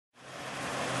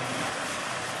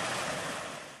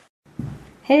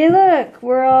Hey look,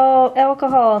 we're all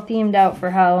alcohol themed out for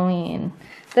Halloween.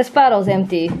 This bottle's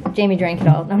empty. Jamie drank it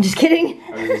all. No, I'm just kidding.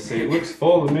 I was gonna say, it looks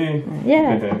full to me.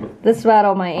 Yeah. This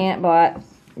bottle my aunt bought.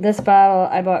 This bottle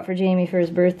I bought for Jamie for his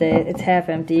birthday. It's half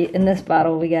empty. And this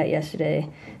bottle we got yesterday.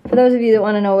 For those of you that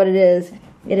want to know what it is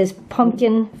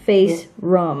pumpkin face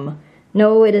rum.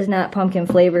 No, it is not pumpkin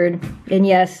flavored. And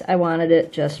yes, I wanted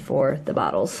it just for the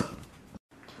bottles.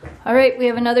 Alright, we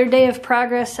have another day of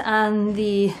progress on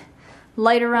the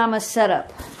Lightorama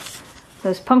setup.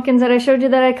 Those pumpkins that I showed you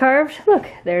that I carved, look,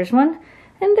 there's one,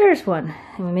 and there's one.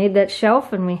 And we made that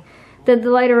shelf, and we did the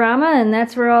Lightorama, and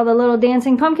that's where all the little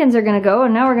dancing pumpkins are gonna go,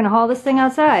 and now we're gonna haul this thing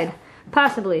outside.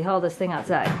 Possibly haul this thing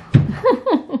outside.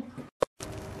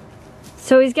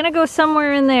 So he's gonna go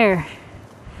somewhere in there.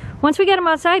 Once we get him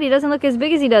outside, he doesn't look as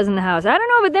big as he does in the house. I don't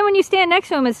know, but then when you stand next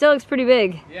to him, it still looks pretty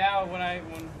big. Yeah,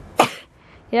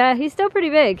 Yeah, he's still pretty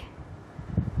big.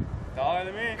 Taller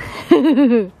than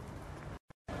me.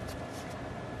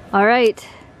 Alright,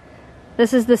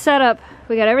 this is the setup.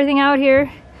 We got everything out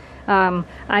here. I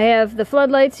have the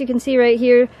floodlights you can see right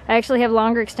here. I actually have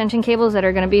longer extension cables that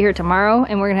are going to be here tomorrow,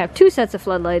 and we're going to have 2 sets of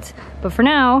floodlights. But for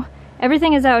now,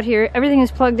 everything is out here. Everything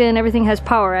is plugged in. Everything has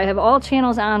power. I have all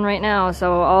channels on right now,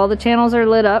 so all the channels are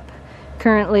lit up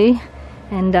currently.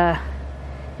 And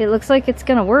it looks like it's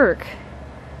going to work.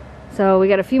 So we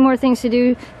got a few more things to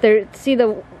do. There, see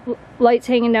the lights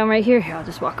hanging down right here? Here, I'll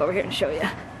just walk over here and show you.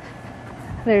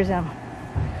 There's ooh,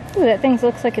 that thing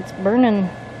looks like it's burning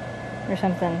or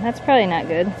something. That's probably not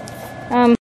good.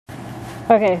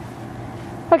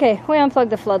 Okay, we unplugged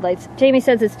the floodlights. Jamie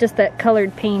says it's just that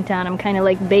colored paint on them, kind of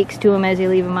like bakes to them as you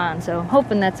leave them on. So I'm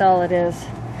hoping that's all it is.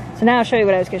 So now I'll show you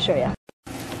what I was going to show you.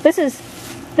 This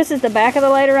is the back of the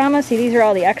Lightorama. See, these are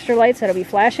all the extra lights that'll be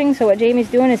flashing. So what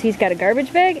Jamie's doing is he's got a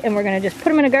garbage bag, and we're going to just put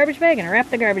them in a garbage bag and wrap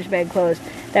the garbage bag closed.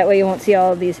 That way you won't see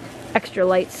all of these extra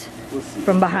lights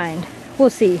from behind. We'll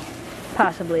see.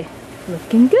 Possibly.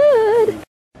 Looking good.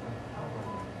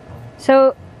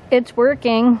 So it's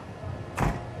working.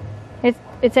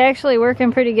 It's actually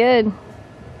working pretty good.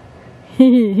 It's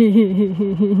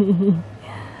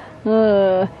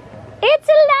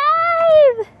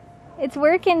alive! It's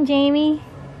working, Jamie.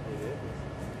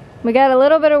 We got a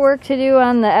little bit of work to do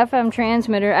on the FM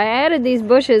transmitter. I added these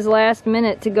bushes last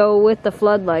minute to go with the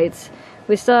floodlights.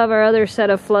 We still have our other set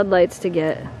of floodlights to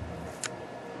get.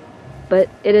 But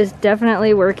it is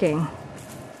definitely working.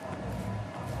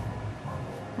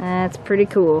 That's pretty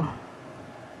cool.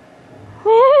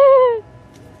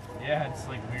 Yeah, it's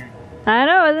like weird. I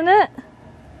know, isn't it?